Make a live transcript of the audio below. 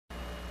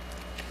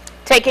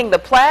Taking the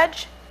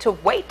pledge to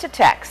wait to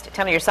text.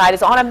 10 on Your Side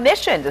is on a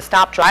mission to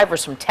stop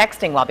drivers from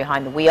texting while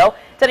behind the wheel.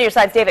 10 on Your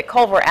Side's David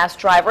Culver asked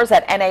drivers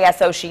at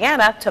NAS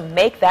Oceana to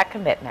make that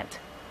commitment.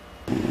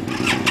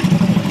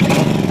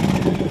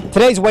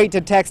 Today's wait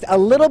to text a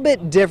little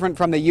bit different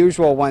from the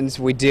usual ones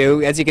we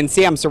do. As you can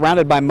see, I'm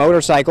surrounded by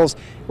motorcycles.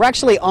 We're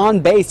actually on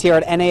base here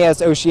at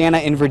NAS Oceana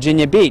in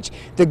Virginia Beach.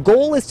 The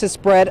goal is to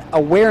spread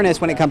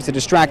awareness when it comes to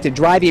distracted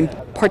driving,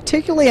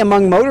 particularly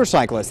among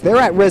motorcyclists. They're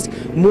at risk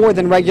more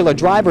than regular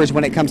drivers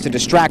when it comes to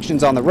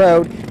distractions on the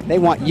road. They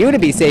want you to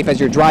be safe as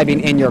you're driving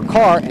in your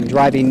car and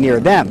driving near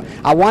them.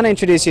 I want to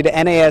introduce you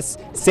to NAS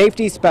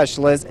safety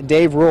specialist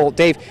Dave Rule.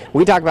 Dave,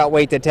 we talk about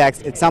wait to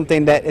text. It's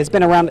something that has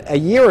been around a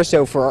year or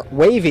so for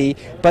WAVY,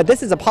 but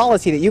this is a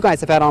policy that you guys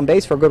have had on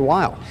base for a good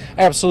while.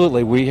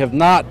 Absolutely. We have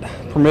not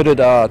permitted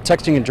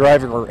texting and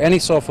driving or any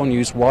cell phone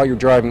use while you're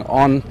driving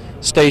on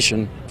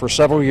station for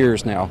several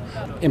years now.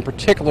 In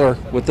particular,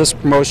 with this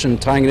promotion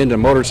tying it into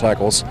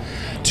motorcycles,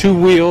 two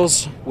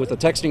wheels with a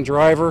texting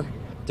driver,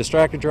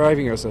 distracted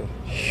driving is a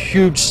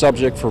huge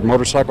subject for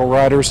motorcycle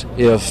riders.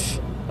 If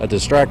a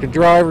distracted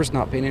driver is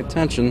not paying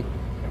attention,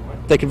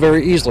 they could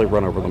very easily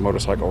run over the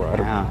motorcycle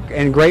rider. Yeah.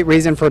 And great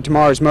reason for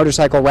tomorrow's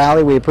motorcycle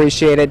rally. We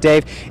appreciate it,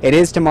 Dave. It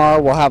is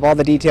tomorrow. We'll have all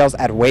the details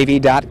at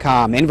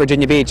WAVY.com. In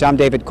Virginia Beach, I'm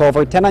David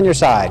Culver. 10 on Your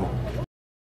Side.